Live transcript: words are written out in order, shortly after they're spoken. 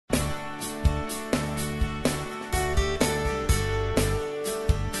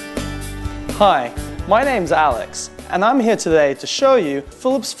Hi, my name's Alex, and I'm here today to show you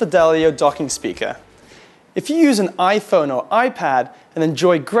Philips Fidelio docking speaker. If you use an iPhone or iPad and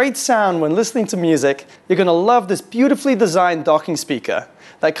enjoy great sound when listening to music, you're going to love this beautifully designed docking speaker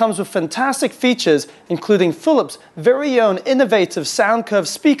that comes with fantastic features including Philips' very own innovative sound curve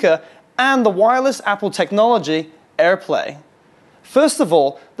speaker and the wireless Apple technology, AirPlay. First of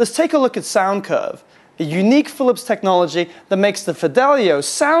all, let's take a look at sound curve, a unique Philips technology that makes the Fidelio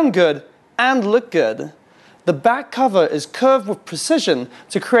sound good and look good. The back cover is curved with precision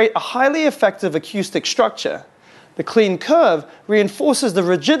to create a highly effective acoustic structure. The clean curve reinforces the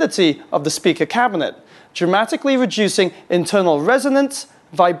rigidity of the speaker cabinet, dramatically reducing internal resonance,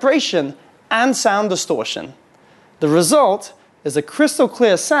 vibration, and sound distortion. The result is a crystal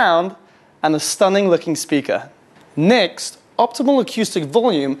clear sound and a stunning looking speaker. Next, optimal acoustic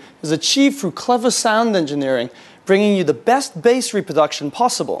volume is achieved through clever sound engineering, bringing you the best bass reproduction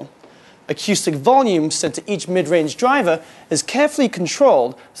possible. Acoustic volume set to each mid-range driver is carefully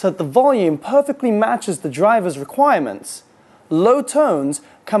controlled so that the volume perfectly matches the driver's requirements. Low tones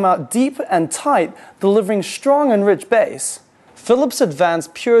come out deep and tight, delivering strong and rich bass. Philips'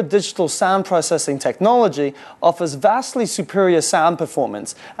 advanced pure digital sound processing technology offers vastly superior sound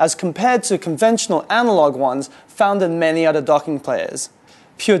performance as compared to conventional analog ones found in many other docking players.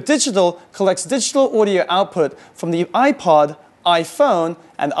 Pure Digital collects digital audio output from the iPod, iPhone,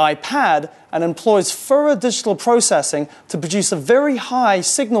 and iPad and employs thorough digital processing to produce a very high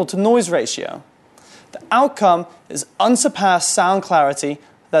signal-to-noise ratio. The outcome is unsurpassed sound clarity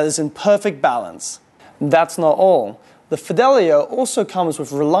that is in perfect balance. And that's not all. The Fidelio also comes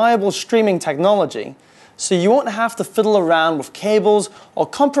with reliable streaming technology, so you won't have to fiddle around with cables or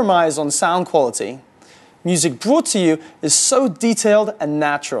compromise on sound quality. Music brought to you is so detailed and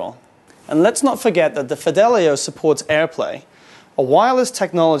natural. And let's not forget that the Fidelio supports AirPlay, a wireless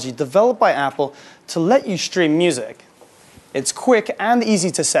technology developed by Apple to let you stream music. It's quick and easy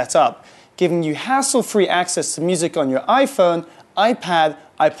to set up, giving you hassle-free access to music on your iPhone, iPad,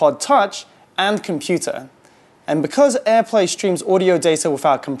 iPod Touch, and computer. And because AirPlay streams audio data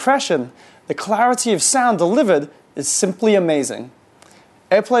without compression, the clarity of sound delivered is simply amazing.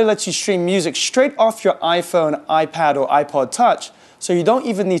 AirPlay lets you stream music straight off your iPhone, iPad, or iPod Touch, so you don't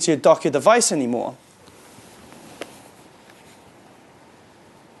even need to dock your device anymore.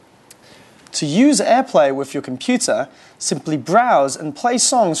 To use AirPlay with your computer, simply browse and play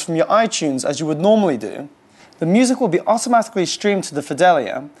songs from your iTunes as you would normally do. The music will be automatically streamed to the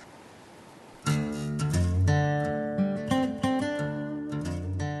Fidelio.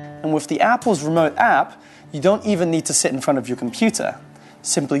 And with the Apple's remote app, you don't even need to sit in front of your computer.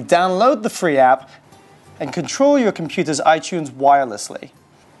 Simply download the free app and control your computer's iTunes wirelessly.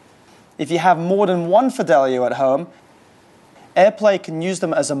 If you have more than one Fidelio at home, AirPlay can use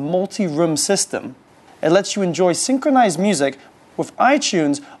them as a multi-room system. It lets you enjoy synchronized music with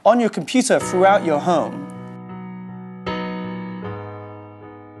iTunes on your computer throughout your home.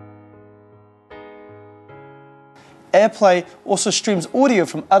 AirPlay also streams audio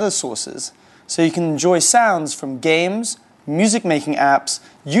from other sources, so you can enjoy sounds from games, music-making apps,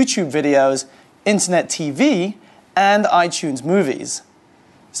 YouTube videos, internet TV, and iTunes movies.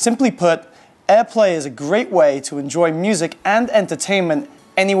 Simply put, AirPlay is a great way to enjoy music and entertainment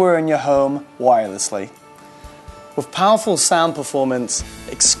anywhere in your home wirelessly. With powerful sound performance,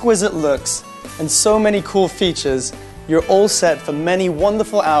 exquisite looks, and so many cool features, you're all set for many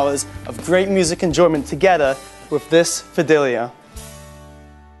wonderful hours of great music enjoyment together with this Fidelio.